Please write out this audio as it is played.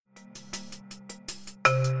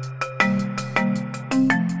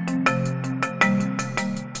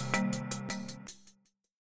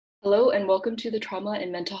welcome to the Trauma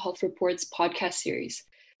and Mental Health Reports podcast series.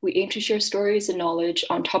 We aim to share stories and knowledge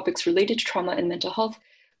on topics related to trauma and mental health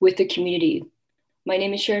with the community. My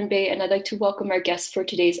name is Sharon Bay, and I'd like to welcome our guest for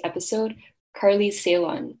today's episode, Carly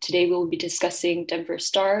Ceylon. Today we'll be discussing Denver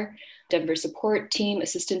STAR, Denver Support Team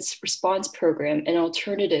Assistance Response Program, an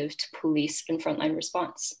alternative to police and frontline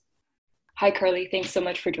response. Hi, Carly. Thanks so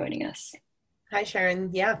much for joining us. Hi, Sharon.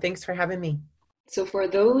 Yeah, thanks for having me. So for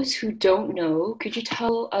those who don't know, could you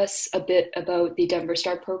tell us a bit about the Denver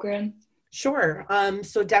STAR program? Sure.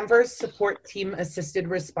 So Denver's Support Team Assisted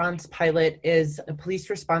Response Pilot is a police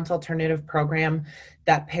response alternative program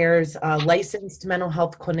that pairs a licensed mental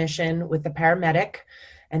health clinician with a paramedic,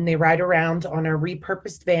 and they ride around on a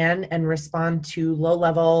repurposed van and respond to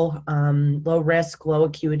low-level, low-risk,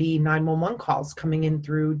 low-acuity 911 calls coming in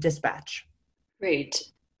through dispatch.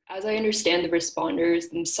 Great. As I understand the responders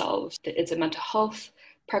themselves, it's a mental health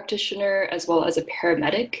practitioner as well as a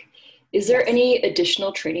paramedic. Is there any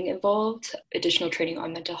additional training involved, additional training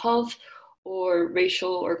on mental health or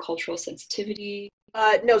racial or cultural sensitivity?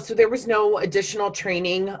 No, so there was no additional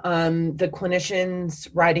training. The clinicians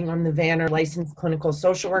riding on the van are licensed clinical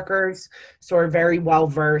social workers, so are very well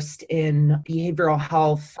versed in behavioral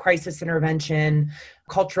health, crisis intervention,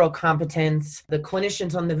 cultural competence. The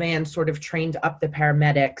clinicians on the van sort of trained up the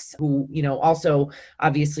paramedics who, also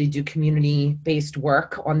obviously do community-based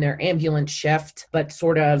work on their ambulance shift, but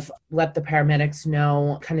sort of let the paramedics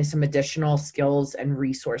know kind of some additional skills and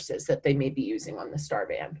resources that they may be using on the STAR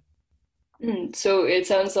van. So it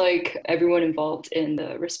sounds like everyone involved in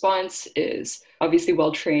the response is obviously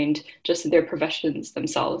well-trained just in their professions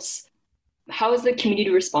themselves. How has the community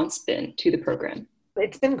response been to the program?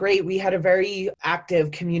 It's been great. We had a very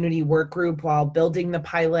active community work group while building the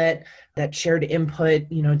pilot that shared input,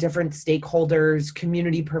 different stakeholders,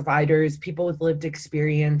 community providers, people with lived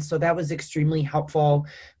experience. So that was extremely helpful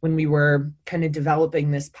when we were kind of developing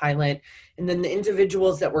this pilot. And then the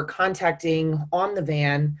individuals that we're contacting on the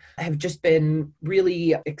van have just been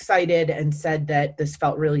really excited and said that this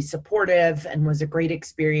felt really supportive and was a great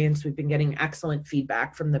experience. We've been getting excellent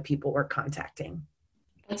feedback from the people we're contacting.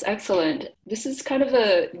 That's excellent. This is kind of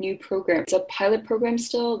a new program. It's a pilot program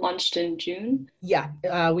still, launched in June? Yeah,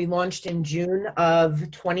 we launched in June of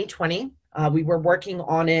 2020. We were working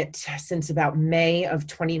on it since about May of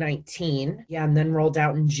 2019. Yeah, and then rolled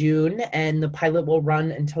out in June, and the pilot will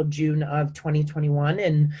run until June of 2021.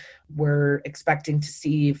 And we're expecting to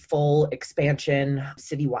see full expansion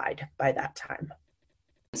citywide by that time.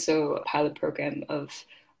 So a pilot program of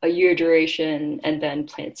a year duration and then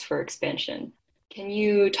plans for expansion. Can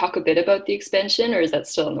you talk a bit about the expansion, or is that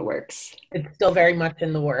still in the works? It's still very much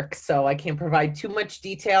in the works, so I can't provide too much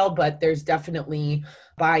detail, but there's definitely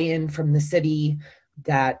buy-in from the city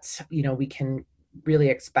that, we can really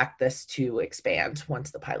expect this to expand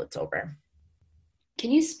once the pilot's over.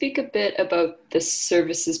 Can you speak a bit about the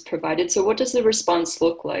services provided? So what does the response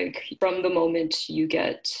look like from the moment you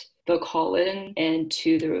get the call in and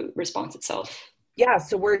to the response itself? Yeah,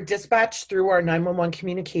 so we're dispatched through our 911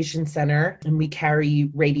 communication center, and we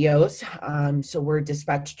carry radios. So we're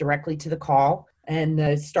dispatched directly to the call, and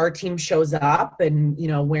the STAR team shows up and,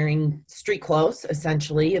 wearing street clothes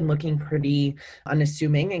essentially and looking pretty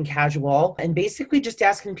unassuming and casual, and basically just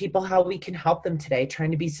asking people how we can help them today,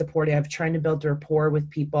 trying to be supportive, trying to build rapport with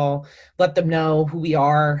people, let them know who we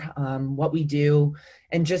are, what we do,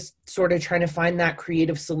 and just sort of trying to find that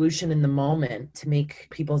creative solution in the moment to make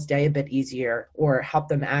people's day a bit easier or help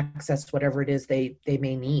them access whatever it is they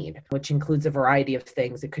may need, which includes a variety of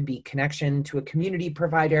things. It could be connection to a community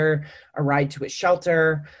provider, a ride to a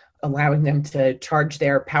shelter, allowing them to charge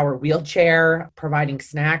their power wheelchair, providing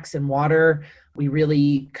snacks and water. We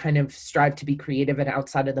really kind of strive to be creative and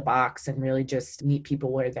outside of the box and really just meet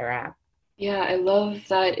people where they're at. Yeah, I love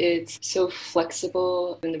that it's so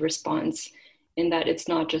flexible in the response, in that it's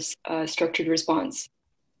not just a structured response.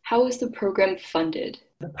 How is the program funded?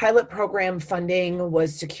 The pilot program funding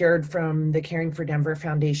was secured from the Caring for Denver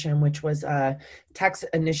Foundation, which was a tax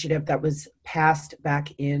initiative that was passed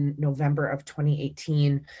back in November of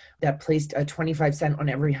 2018 that placed a 25 cent on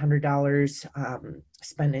every $100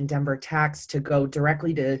 spent in Denver tax to go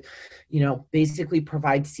directly to, basically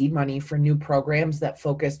provide seed money for new programs that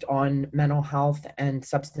focused on mental health and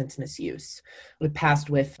substance misuse. It passed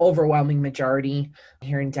with overwhelming majority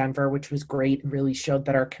here in Denver, which was great. It really showed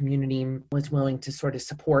that our community was willing to sort of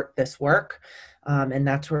support this work. And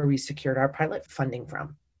that's where we secured our pilot funding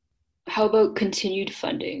from. How about continued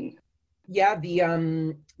funding? Yeah,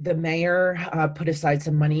 the mayor put aside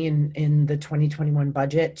some money in the 2021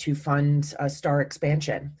 budget to fund a STAR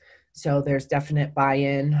expansion. So there's definite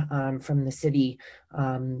buy-in from the city,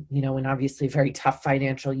 in obviously a very tough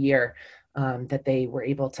financial year. that they were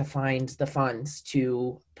able to find the funds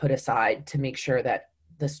to put aside to make sure that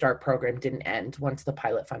the START program didn't end once the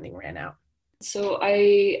pilot funding ran out. So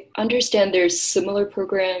I understand there's similar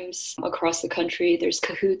programs across the country. There's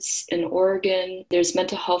Cahoots in Oregon, there's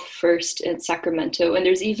Mental Health First in Sacramento, and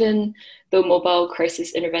there's even the Mobile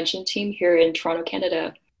Crisis Intervention Team here in Toronto,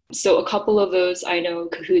 Canada. So a couple of those, I know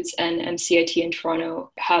Cahoots and MCIT in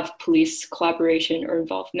Toronto have police collaboration or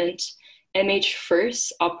involvement. MH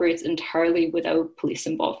First operates entirely without police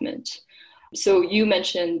involvement. So you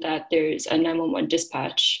mentioned that there's a 911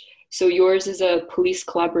 dispatch. So yours is a police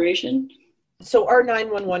collaboration? So our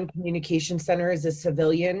 911 Communication Center is a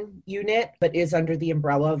civilian unit, but is under the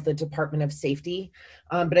umbrella of the Department of Safety.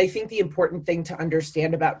 But I think the important thing to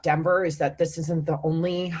understand about Denver is that this isn't the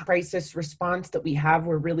only crisis response that we have.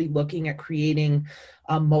 We're really looking at creating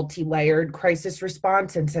a multi-layered crisis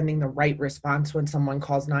response and sending the right response when someone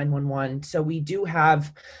calls 911. So we do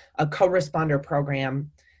have a co-responder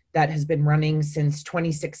program that has been running since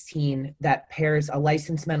 2016 that pairs a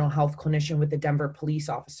licensed mental health clinician with a Denver police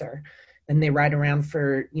officer. And they ride around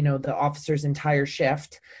for, the officer's entire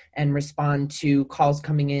shift and respond to calls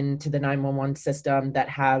coming into the 911 system that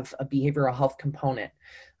have a behavioral health component.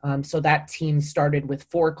 So that team started with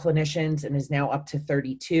 4 clinicians and is now up to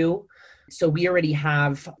 32. So we already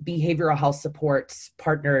have behavioral health supports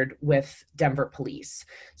partnered with Denver Police.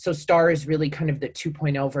 So STAR is really kind of the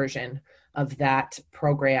 2.0 version of that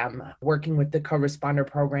program. Working with the co-responder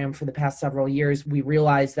program for the past several years, we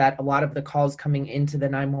realized that a lot of the calls coming into the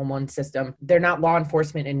 911 system, they're not law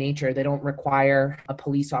enforcement in nature. They don't require a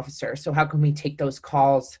police officer. So how can we take those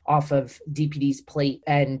calls off of DPD's plate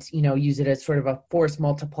and, use it as sort of a force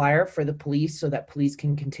multiplier for the police so that police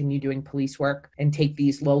can continue doing police work and take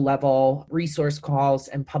these low-level resource calls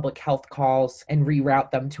and public health calls and reroute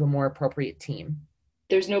them to a more appropriate team?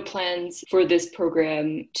 There's no plans for this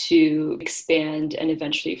program to expand and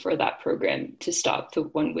eventually for that program to stop, the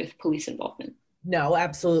one with police involvement. No,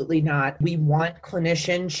 absolutely not. We want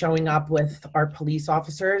clinicians showing up with our police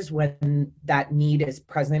officers when that need is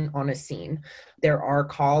present on a scene. There are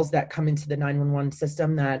calls that come into the 911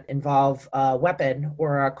 system that involve a weapon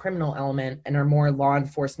or a criminal element and are more law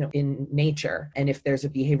enforcement in nature. And if there's a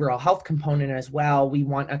behavioral health component as well, we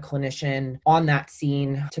want a clinician on that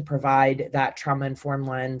scene to provide that trauma-informed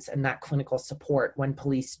lens and that clinical support when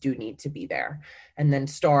police do need to be there. And then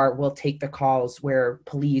STAR will take the calls where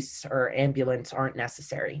police or ambulance aren't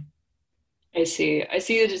necessary. I see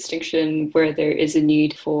the distinction where there is a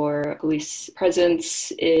need for police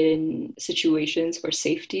presence in situations where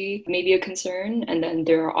safety may be a concern. And then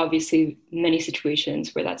there are obviously many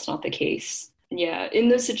situations where that's not the case. Yeah, in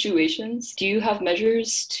those situations, do you have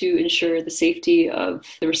measures to ensure the safety of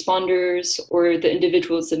the responders or the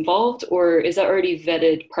individuals involved, or is that already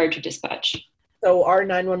vetted prior to dispatch? So our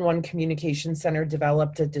 911 Communication Center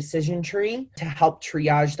developed a decision tree to help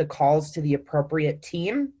triage the calls to the appropriate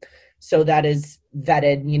team. So that is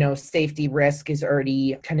vetted, safety risk is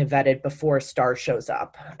already kind of vetted before STAR shows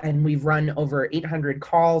up. And we've run over 800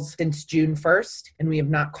 calls since June 1st, and we have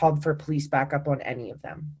not called for police backup on any of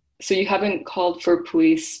them. So you haven't called for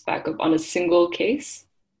police backup on a single case?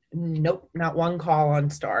 Nope, not one call on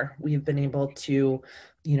STAR. We've been able to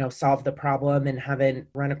solve the problem and haven't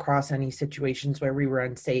run across any situations where we were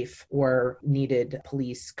unsafe or needed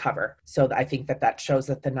police cover. So I think that shows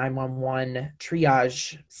that the 911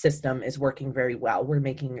 triage system is working very well. We're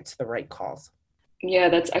making it to the right calls. Yeah,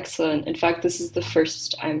 that's excellent. In fact, this is the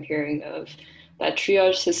first I'm hearing of that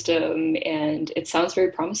triage system, and it sounds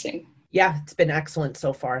very promising. Yeah, it's been excellent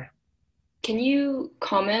so far. Can you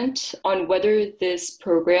comment on whether this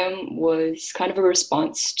program was kind of a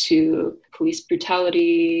response to police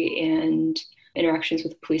brutality and interactions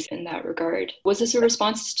with the police in that regard? Was this a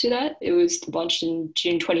response to that? It was launched in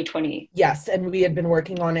June 2020. Yes, and we had been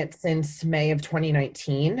working on it since May of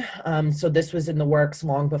 2019. So this was in the works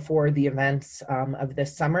long before the events of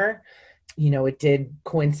this summer. It did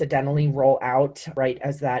coincidentally roll out right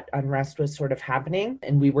as that unrest was sort of happening.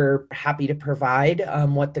 And we were happy to provide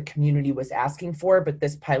what the community was asking for. But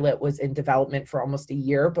this pilot was in development for almost a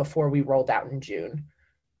year before we rolled out in June.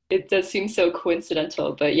 It does seem so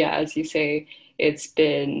coincidental, but yeah, as you say, it's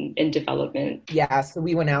been in development. Yeah, so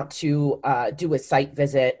we went out to do a site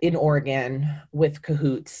visit in Oregon with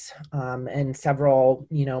Cahoots and several,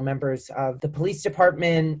 members of the police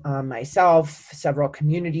department, myself, several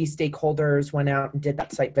community stakeholders went out and did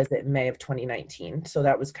that site visit in May of 2019. So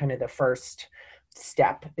that was kind of the first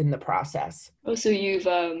step in the process. Oh, so you've,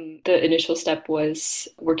 the initial step was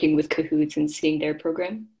working with Cahoots and seeing their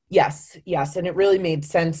program? Yes. And it really made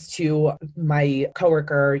sense to my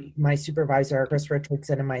coworker, my supervisor, Chris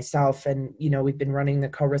Richardson, and myself. And, we've been running the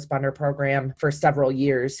co-responder program for several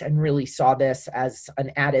years and really saw this as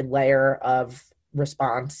an added layer of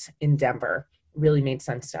response in Denver. Really made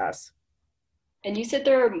sense to us. And you said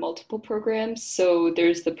there are multiple programs. So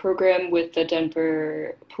there's the program with the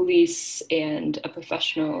Denver police and a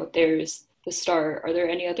professional. There's the STAR. Are there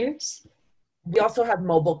any others? We also have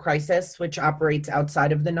mobile crisis, which operates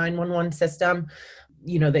outside of the 911 system,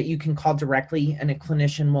 that you can call directly and a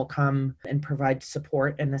clinician will come and provide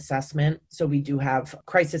support and assessment. So we do have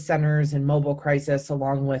crisis centers and mobile crisis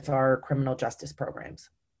along with our criminal justice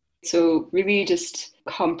programs. So really just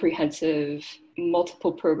comprehensive,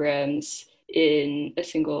 multiple programs in a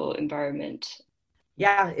single environment.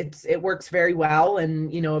 Yeah, it works very well.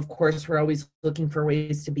 And, of course, we're always looking for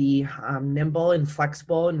ways to be nimble and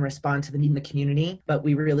flexible and respond to the need in the community. But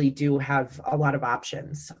we really do have a lot of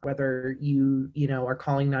options, whether you are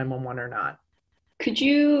calling 911 or not. Could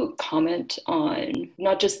you comment on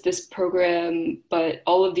not just this program, but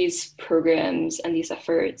all of these programs and these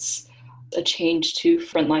efforts, a change to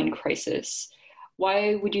frontline crisis?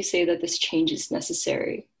 Why would you say that this change is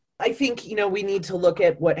necessary? I think, we need to look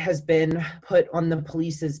at what has been put on the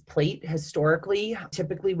police's plate historically.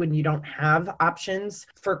 Typically, when you don't have options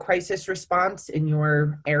for crisis response in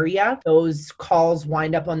your area, those calls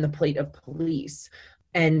wind up on the plate of police.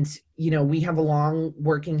 And, we have a long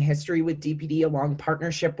working history with DPD, a long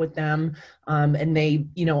partnership with them. And they,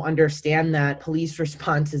 understand that police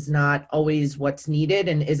response is not always what's needed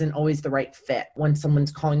and isn't always the right fit when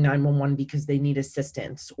someone's calling 911 because they need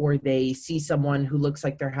assistance or they see someone who looks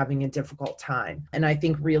like they're having a difficult time. And I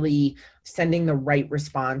think really sending the right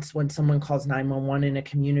response when someone calls 911 in a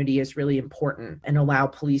community is really important, and allow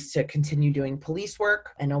police to continue doing police work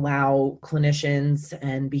and allow clinicians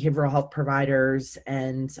and behavioral health providers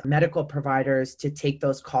and medical providers to take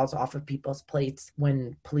those calls off of people's plates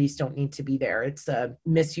when police don't need to be there. It's a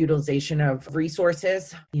misutilization of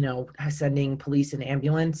resources. Sending police and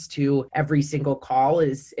ambulance to every single call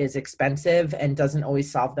is expensive and doesn't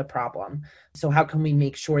always solve the problem. So how can we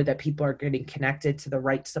make sure that people are getting connected to the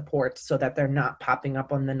right supports so that they're not popping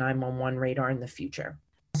up on the 911 radar in the future?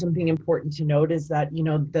 Something important to note is that,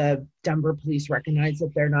 the Denver police recognize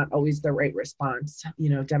that they're not always the right response.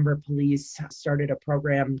 Denver police started a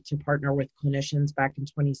program to partner with clinicians back in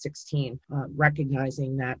 2016,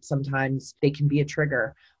 recognizing that sometimes they can be a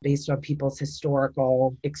trigger based on people's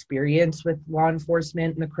historical experience with law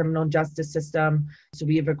enforcement and the criminal justice system. So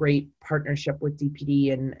we have a great partnership with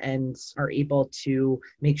DPD and are able to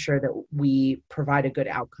make sure that we provide a good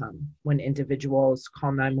outcome when individuals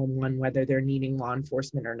call 911, whether they're needing law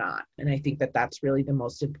enforcement or not. And I think that that's really the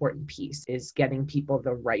most important piece, is getting people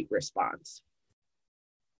the right response.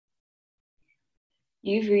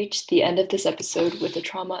 You've reached the end of this episode with the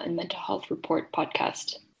Trauma and Mental Health Report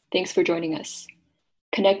podcast. Thanks for joining us.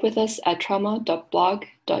 Connect with us at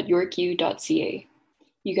trauma.blog.yorku.ca.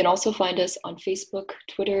 You can also find us on Facebook,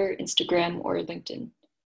 Twitter, Instagram, or LinkedIn.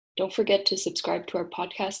 Don't forget to subscribe to our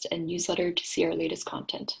podcast and newsletter to see our latest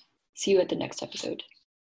content. See you at the next episode.